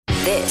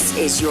This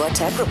is Your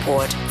Tech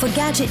Report. For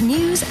gadget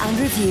news and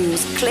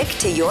reviews, click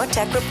to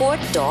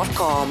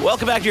yourtechreport.com.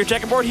 Welcome back to Your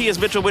Tech Report. He is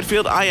Mitchell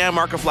Whitfield. I am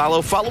Marc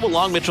Aflalo. Follow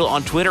along, Mitchell,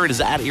 on Twitter. It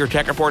is at Your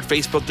Tech Report.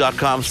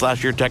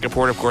 Facebook.com/Your Tech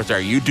Report. Of course, our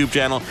YouTube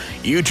channel,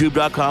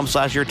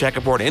 YouTube.com/Your Tech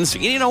Report. And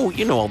you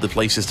know all the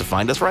places to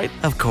find us, right?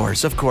 Of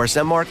course.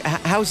 Now, Mark,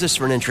 how's this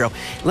for an intro?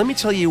 Let me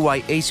tell you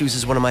why Asus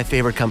is one of my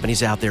favorite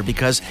companies out there,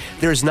 because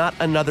there's not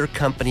another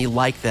company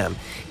like them.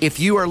 If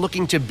you are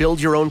looking to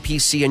build your own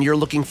PC and you're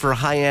looking for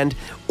high-end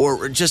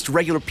or just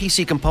regular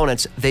PC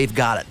components, they've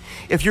got it.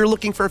 If you're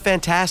looking for a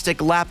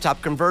fantastic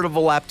laptop,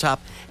 convertible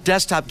laptop,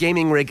 desktop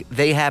gaming rig,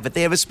 they have it.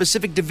 They have a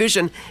specific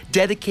division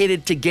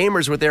dedicated to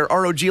gamers with their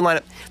ROG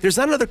lineup. There's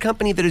not another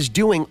company that is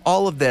doing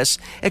all of this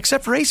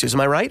except for Asus.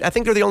 Am I right? I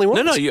think they're the only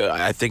ones. No,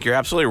 I think you're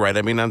absolutely right.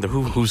 I mean,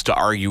 who's to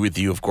argue with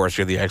you? Of course,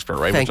 you're the expert,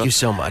 right? Thank you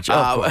so much.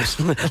 Of course.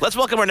 Let's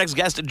welcome our next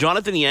guest.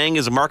 Jonathan Yang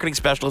is a marketing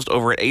specialist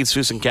over at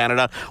Asus in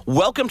Canada.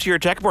 Welcome to Your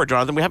Tech Report,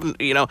 Jonathan. We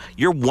haven't,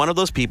 you're one of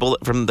those people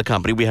from the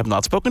company we have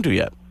not spoken to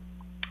yet.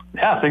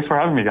 Yeah, thanks for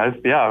having me, guys.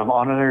 Yeah, I'm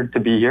honored to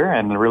be here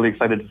and really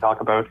excited to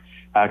talk about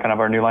kind of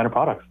our new line of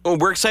products. Well,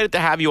 we're excited to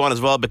have you on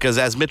as well because,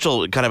 as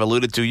Mitchell kind of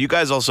alluded to, you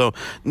guys also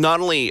not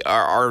only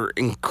are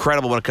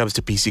incredible when it comes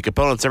to PC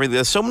components, everything.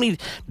 There's so many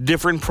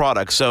different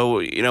products. So,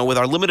 with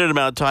our limited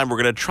amount of time, we're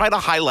going to try to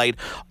highlight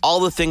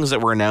all the things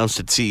that were announced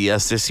at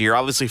CES this year,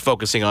 obviously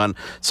focusing on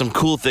some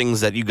cool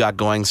things that you got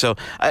going. So,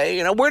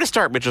 where to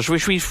start, Mitchell?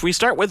 Should we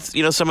start with,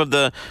 some of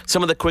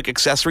the quick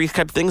accessories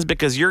type things?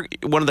 Because you're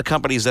one of the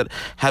companies that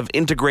have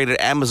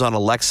integrated Amazon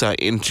Alexa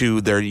into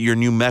your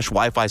new mesh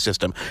Wi-Fi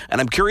system. And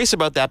I'm curious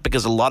about that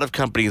because a lot of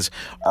companies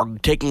are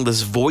taking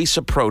this voice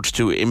approach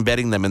to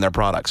embedding them in their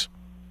products.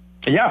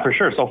 Yeah, for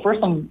sure. So first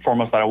and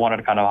foremost that I wanted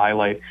to kind of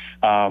highlight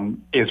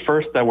is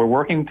first that we're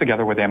working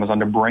together with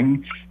Amazon to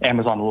bring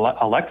Amazon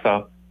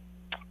Alexa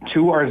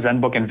to our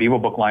ZenBook and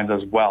VivoBook lines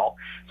as well.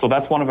 So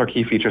that's one of our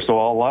key features. So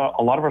a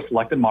lot of our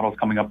selected models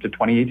coming up to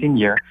 2018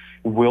 year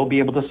will be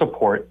able to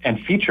support and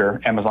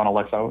feature Amazon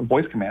Alexa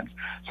voice commands.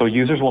 So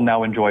users will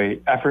now enjoy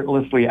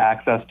effortlessly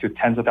access to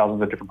tens of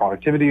thousands of different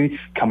productivity,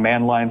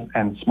 command lines,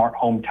 and smart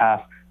home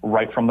tasks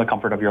right from the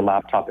comfort of your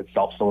laptop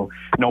itself. So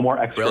no more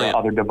extra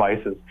other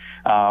devices.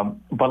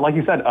 But like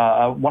you said,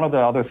 one of the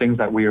other things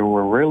that we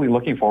were really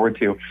looking forward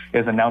to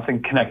is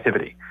announcing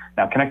connectivity.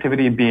 Now,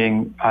 connectivity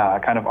being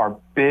kind of our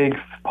big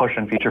push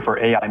and feature for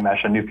AI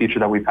Mesh, a new feature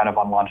that we've kind of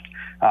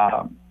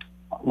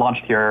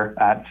launched here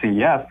at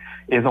CES,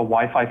 is a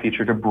Wi-Fi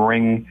feature to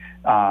bring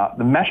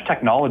the mesh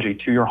technology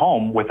to your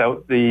home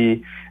without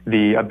the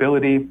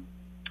ability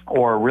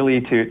or really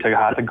to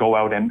have to go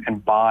out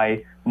and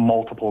buy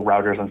multiple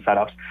routers and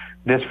setups.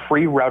 This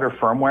free router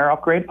firmware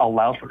upgrade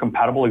allows for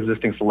compatible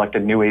existing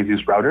selected new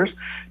Asus routers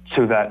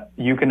so that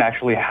you can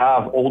actually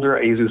have older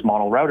Asus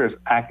model routers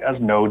act as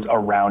nodes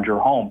around your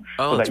home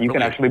so that you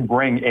can actually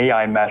bring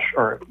AI mesh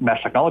or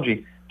mesh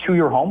technology to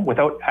your home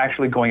without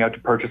actually going out to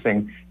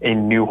purchasing a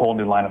whole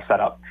new line of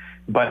setup.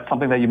 But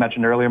something that you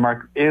mentioned earlier,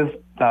 Mark, is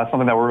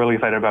something that we're really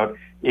excited about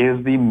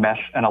is the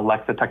mesh and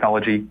Alexa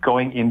technology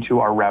going into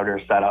our router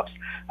setups.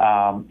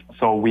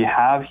 So we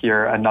have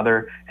here an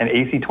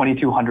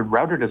AC2200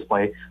 router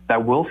display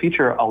that will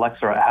feature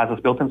Alexa. It has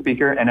this built-in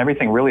speaker and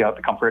everything really out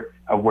the comfort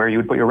of where you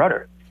would put your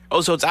router. Oh,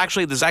 so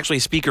there's actually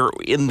a speaker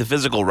in the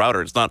physical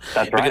router. It's not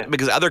That's right.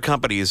 because other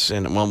companies,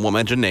 and we'll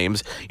mention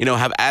names,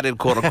 have added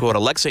quote unquote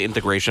Alexa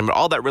integration. But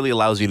all that really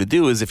allows you to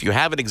do is if you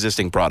have an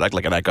existing product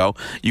like an Echo,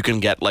 you can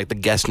get like the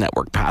guest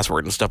network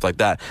password and stuff like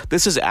that.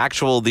 This is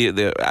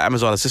the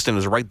Amazon Assistant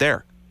is right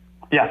there.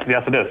 Yes,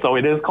 it is. So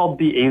it is called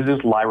the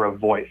Asus Lyra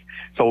Voice.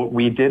 So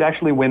we did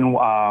actually win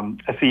a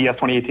CES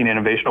 2018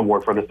 Innovation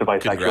Award for this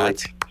device.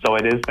 Congrats. Actually. So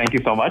it is. Thank you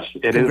so much.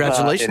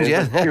 Congratulations! It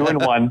is a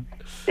 2-in-1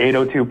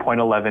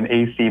 802.11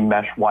 AC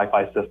mesh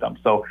Wi-Fi system.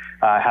 So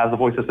it has the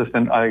voice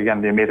assistant.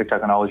 Again, the amazing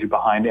technology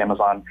behind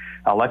Amazon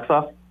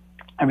Alexa.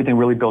 Everything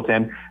really built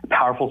in,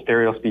 powerful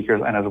stereo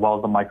speakers, and as well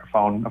as the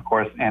microphone, of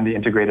course, and the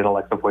integrated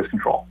Alexa voice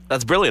control.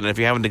 That's brilliant. And if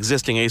you have an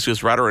existing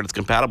Asus router and it's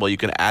compatible, you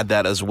can add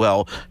that as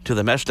well to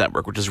the mesh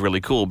network, which is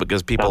really cool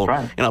because people,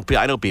 That's right.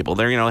 I know people,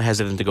 they're,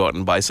 hesitant to go out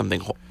and buy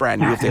something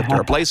brand new if they have to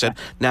replace it.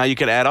 Now you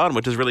can add on,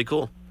 which is really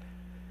cool.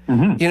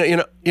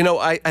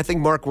 Mm-hmm. I think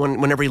Mark,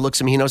 whenever he looks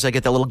at me, he knows I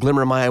get that little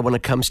glimmer in my eye when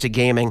it comes to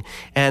gaming.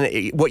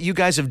 And what you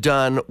guys have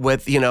done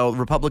with,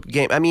 Republic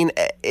Game, I mean,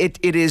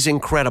 it is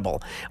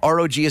incredible.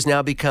 ROG has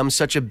now become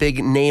such a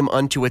big name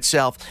unto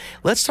itself.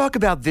 Let's talk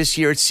about this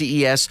year at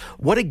CES.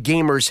 What do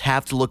gamers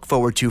have to look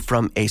forward to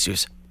from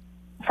Asus?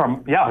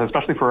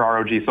 Especially for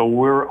ROG. So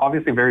we're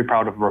obviously very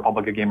proud of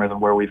Republic of Gamers and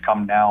where we've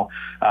come now.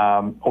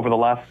 Over the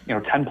last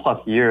 10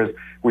 plus years,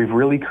 we've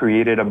really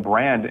created a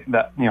brand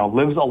that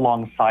lives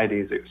alongside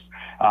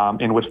Asus,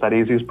 in which that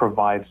Asus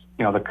provides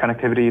the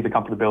connectivity, the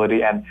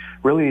comfortability, and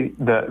really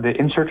the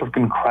insert of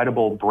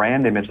incredible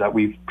brand image that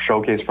we've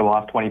showcased for the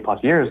last 20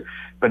 plus years.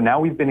 But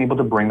now we've been able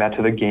to bring that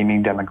to the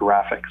gaming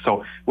demographic.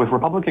 So with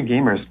Republic of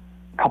Gamers,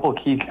 couple of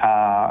key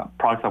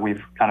products that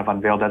we've kind of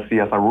unveiled at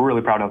CES that we're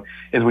really proud of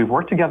is we've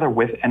worked together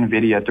with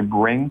NVIDIA to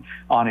bring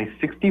on a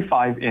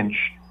 65-inch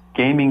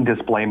gaming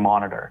display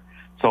monitor.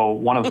 So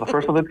one of the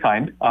first of its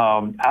kind,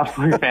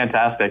 absolutely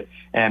fantastic,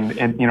 and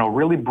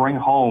really bring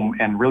home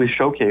and really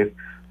showcase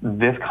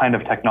this kind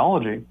of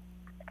technology.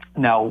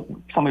 Now,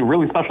 something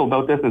really special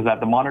about this is that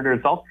the monitor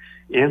itself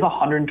is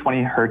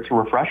 120 hertz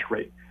refresh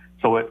rate.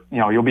 So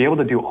you'll be able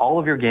to do all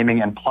of your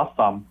gaming and plus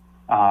some,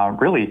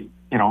 really,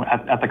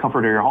 at the comfort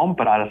of your home,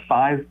 but at a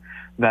size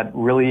that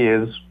really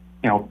is,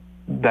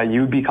 that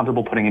you'd be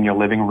comfortable putting in your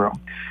living room.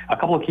 A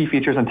couple of key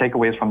features and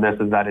takeaways from this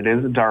is that it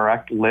is a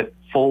direct lit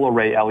full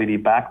array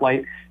LED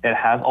backlight. It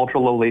has ultra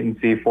low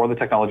latency for the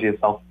technology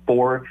itself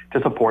to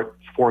support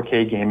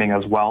 4K gaming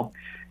as well.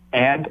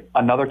 And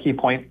another key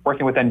point,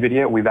 working with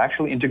NVIDIA, we've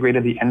actually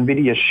integrated the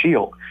NVIDIA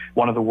Shield,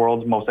 one of the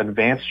world's most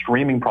advanced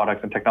streaming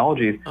products and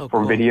technologies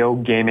for video,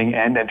 gaming,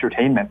 and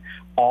entertainment,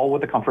 all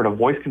with the comfort of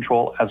voice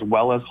control as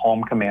well as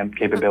home command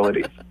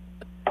capabilities.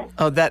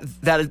 Oh,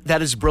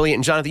 that is brilliant.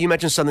 And Jonathan, you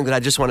mentioned something that I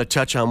just want to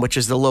touch on, which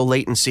is the low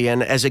latency.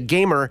 And as a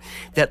gamer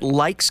that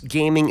likes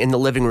gaming in the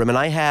living room, and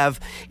I have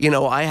a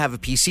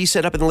PC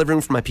set up in the living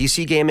room for my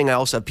PC gaming. I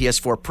also have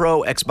PS4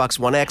 Pro, Xbox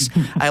One X.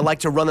 I like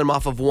to run them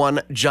off of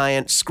one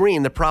giant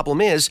screen. The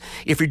problem is,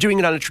 if you're doing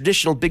it on a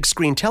traditional big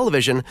screen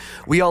television,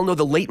 we all know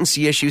the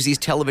latency issues these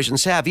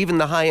televisions have. Even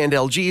the high-end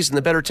LGs and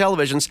the better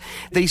televisions,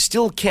 they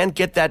still can't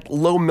get that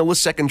low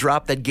millisecond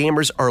drop that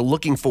gamers are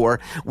looking for,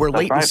 where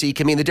latency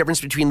can mean the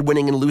difference between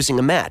winning and losing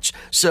a match.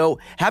 So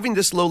having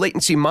this low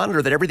latency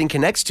monitor that everything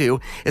connects to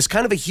is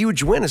kind of a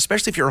huge win,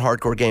 especially if you're a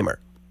hardcore gamer.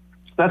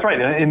 That's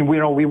right. And we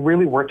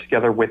really work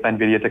together with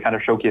NVIDIA to kind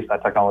of showcase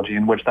that technology,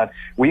 in which that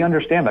we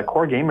understand that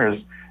core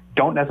gamers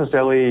don't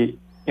necessarily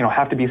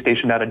have to be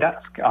stationed at a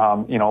desk.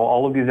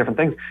 All of these different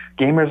things.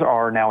 Gamers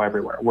are now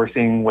everywhere. We're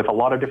seeing with a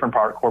lot of different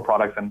core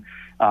products and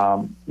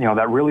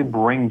that really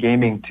bring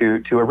gaming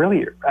to a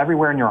really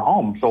everywhere in your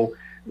home. So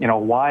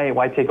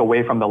why take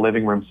away from the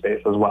living room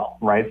space as well,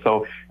 right?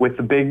 So with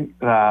the big,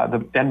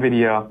 the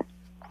NVIDIA,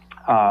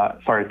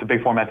 the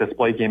big format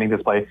display, gaming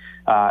display,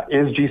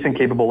 is G-Sync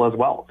capable as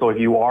well. So if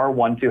you are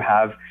one to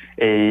have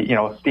a,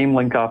 Steam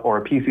link up or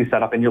a PC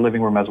set up in your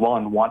living room as well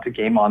and want to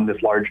game on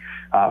this large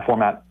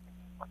format,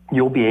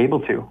 you'll be able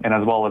to. And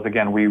as well as,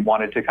 again, we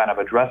wanted to kind of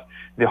address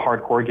the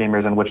hardcore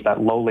gamers in which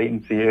that low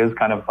latency is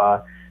kind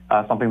of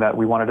something that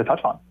we wanted to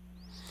touch on.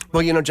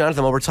 Well,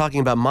 Jonathan, while we're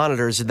talking about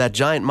monitors, that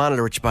giant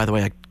monitor, which, by the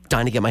way, I'm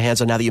dying to get my hands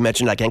on now that you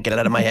mentioned it, I can't get it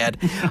out of my head.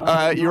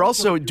 You're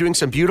also doing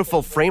some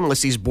beautiful frameless,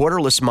 these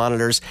borderless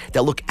monitors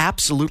that look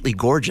absolutely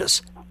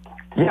gorgeous.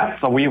 Yeah,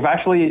 so we've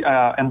actually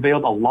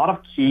unveiled a lot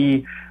of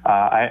key,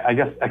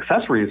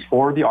 accessories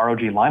for the ROG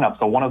lineup.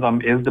 So one of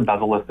them is the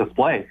bezel-less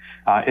display.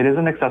 It is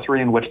an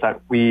accessory in which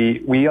that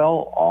we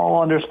all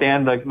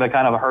understand the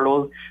kind of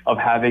hurdles of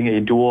having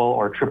a dual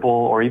or triple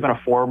or even a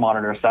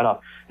 4-monitor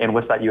setup, in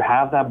which that you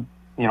have that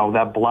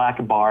that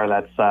black bar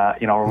that's,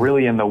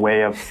 really in the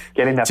way of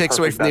getting that takes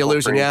away from the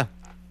illusion, yeah.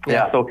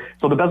 Yeah, so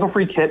the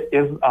bezel-free kit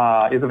is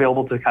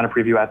available to kind of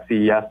preview at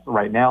CES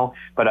right now,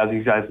 but as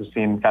you guys have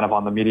seen kind of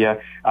on the media,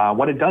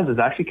 what it does is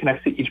actually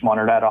connects to each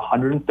monitor at a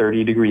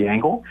 130-degree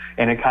angle,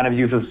 and it kind of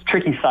uses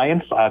tricky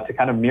science to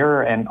kind of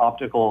mirror an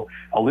optical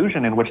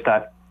illusion in which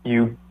that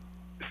you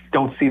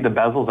don't see the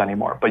bezels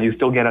anymore, but you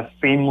still get a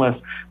seamless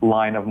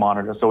line of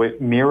monitors. So it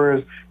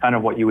mirrors kind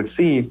of what you would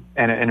see,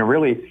 and it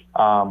really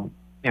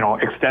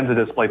extends the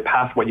display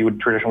past what you would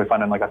traditionally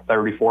find in like a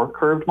 34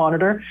 curved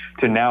monitor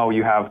to now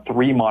you have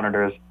 3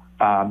 monitors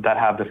that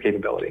have this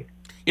capability.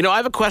 I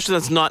have a question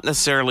that's not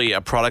necessarily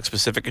a product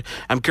specific.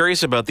 I'm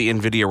curious about the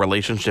NVIDIA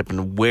relationship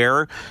and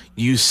where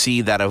you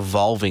see that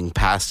evolving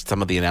past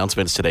some of the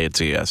announcements today at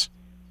CES.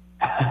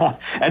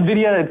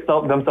 NVIDIA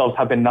themselves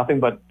have been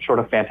nothing but short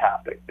of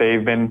fantastic.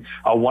 They've been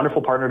a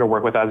wonderful partner to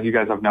work with, as you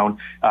guys have known.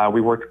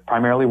 We work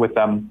primarily with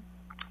them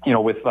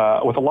with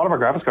a lot of our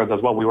graphics cards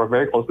as well. We work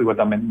very closely with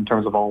them in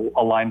terms of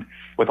aligned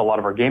with a lot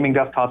of our gaming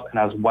desktops and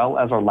as well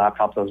as our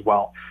laptops as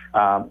well.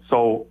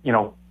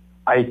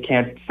 I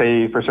can't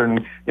say for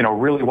certain,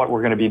 really what we're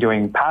going to be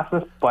doing past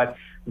this, but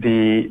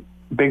the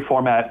big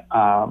format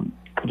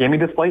gaming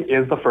display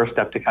is the first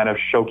step to kind of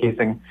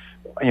showcasing,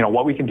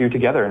 what we can do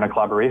together in a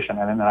collaboration,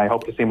 and I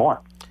hope to see more.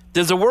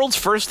 There's a world's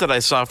first that I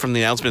saw from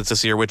the announcements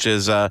this year, which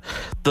is the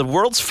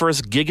world's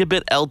first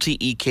gigabit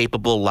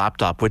LTE-capable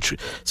laptop, which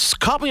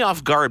caught me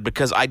off guard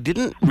because I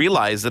didn't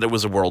realize that it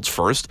was a world's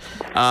first.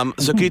 So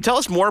can you tell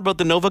us more about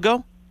the Nova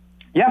Go?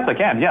 Yes, I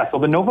can. Yeah, so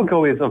the Nova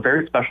Go is a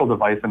very special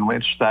device in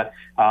which that...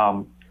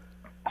 So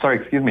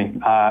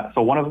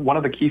one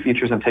of the key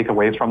features and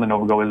takeaways from the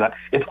Nova Go is that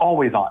it's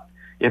always on.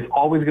 It's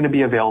always going to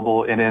be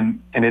available, and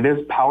it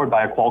is powered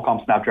by a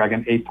Qualcomm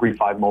Snapdragon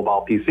 835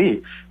 mobile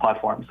PC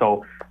platform.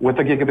 So with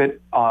the gigabit,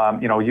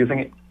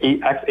 using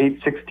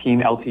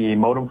X816 LTE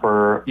modem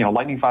for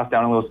lightning fast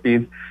download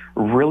speeds,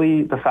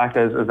 really the fact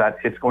is that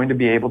it's going to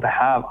be able to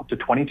have up to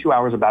 22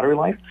 hours of battery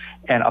life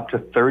and up to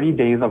 30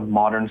 days of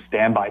modern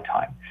standby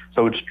time.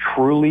 So it's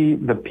truly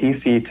the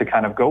PC to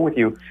kind of go with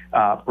you,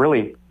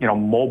 really,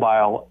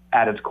 mobile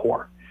at its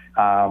core.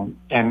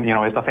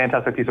 It's a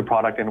fantastic piece of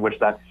product in which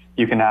that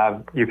you can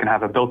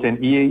have a built-in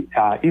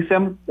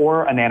eSIM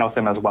or a nano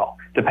SIM as well,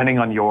 depending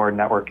on your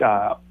network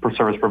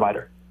service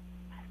provider.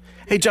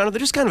 Hey, Jonathan,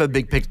 just kind of a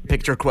big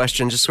picture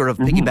question, just sort of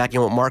piggybacking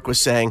on what Mark was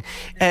saying.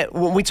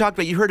 When we talked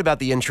about, you heard about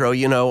the intro,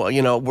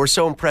 we're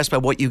so impressed by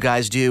what you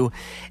guys do.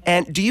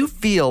 And do you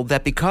feel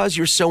that because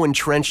you're so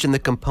entrenched in the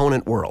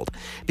component world,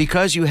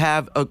 because you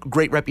have a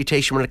great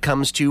reputation when it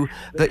comes to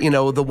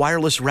the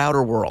wireless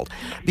router world,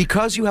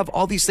 because you have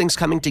all these things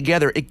coming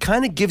together, it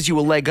kind of gives you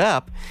a leg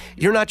up?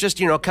 You're not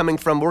just, coming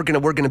from we're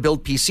going to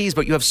build PCs,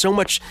 but you have so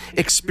much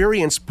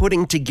experience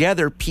putting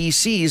together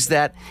PCs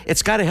that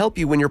it's got to help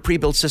you when you're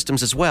pre-built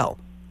systems as well.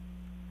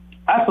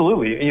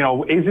 Absolutely.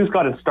 Asus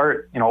got its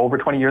start, over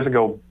 20 years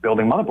ago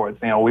building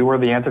motherboards. We were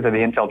the answer to the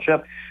Intel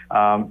chip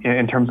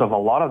in terms of a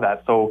lot of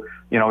that. So,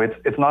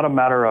 it's not a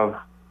matter of,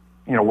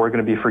 we're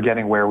going to be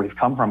forgetting where we've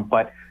come from,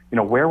 but,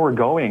 where we're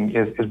going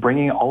is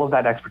bringing all of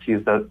that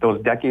expertise,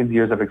 those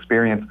years of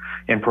experience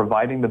in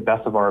providing the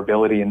best of our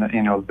ability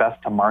and,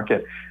 best to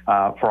market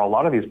for a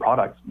lot of these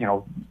products.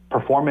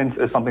 Performance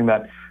is something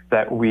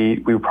that we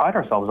pride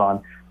ourselves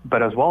on,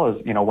 but as well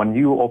as, when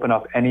you open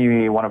up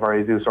any one of our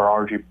Asus or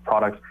ROG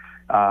products,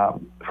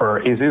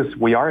 for Asus,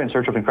 we are in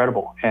search of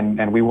incredible,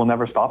 and we will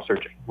never stop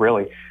searching,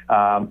 really.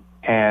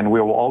 And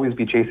we will always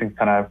be chasing,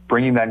 kind of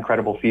bringing that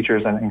incredible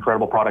features and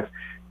incredible products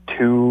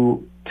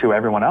to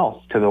everyone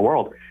else, to the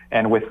world.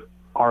 And with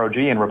ROG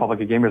and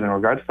Republic of Gamers in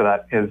regards to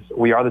that, is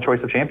we are the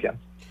choice of champions.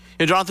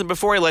 Hey, Jonathan,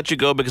 before I let you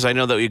go, because I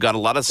know that you got a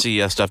lot of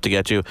CES stuff to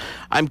get to,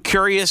 I'm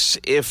curious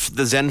if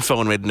the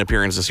Zenfone made an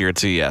appearance this year at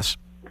CES.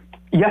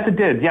 Yes, it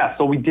did. Yeah,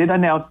 so we did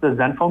announce the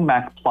Zenfone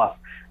Max Plus.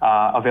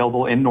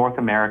 Available in North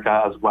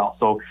America as well.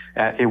 So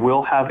it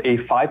will have a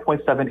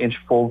 5.7-inch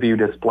full-view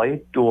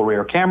display, dual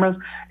rear cameras,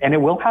 and it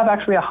will have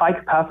actually a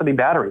high-capacity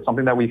battery,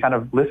 something that we kind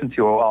of listen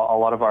to a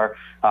lot of our,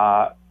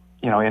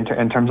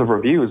 in terms of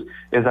reviews,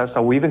 is that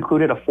so we've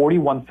included a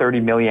 4130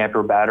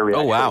 milliampere battery.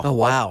 Oh, wow. Oh,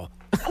 wow.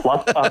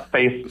 Plus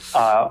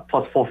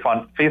plus full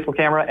front facial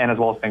camera, and as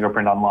well as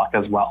fingerprint unlock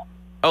as well.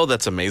 Oh,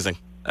 that's amazing.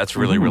 That's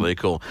really, really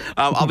cool.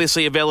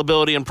 Obviously,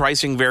 availability and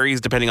pricing varies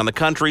depending on the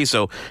country,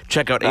 so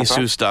check out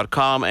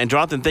asus.com. And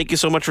Jonathan, thank you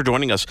so much for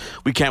joining us.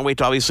 We can't wait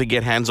to obviously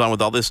get hands-on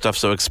with all this stuff,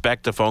 so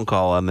expect a phone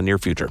call in the near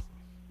future.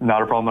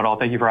 Not a problem at all.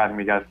 Thank you for having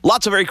me, guys.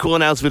 Lots of very cool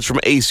announcements from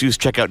Asus.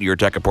 Check out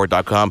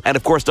yourtechreport.com. And,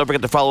 of course, don't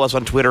forget to follow us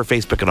on Twitter,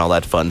 Facebook, and all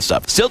that fun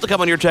stuff. Still to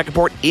come on Your Tech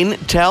Report,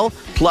 Intel.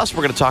 Plus,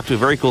 we're going to talk to a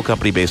very cool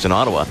company based in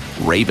Ottawa,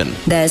 Raven.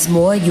 There's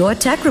more Your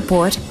Tech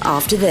Report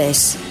after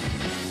this.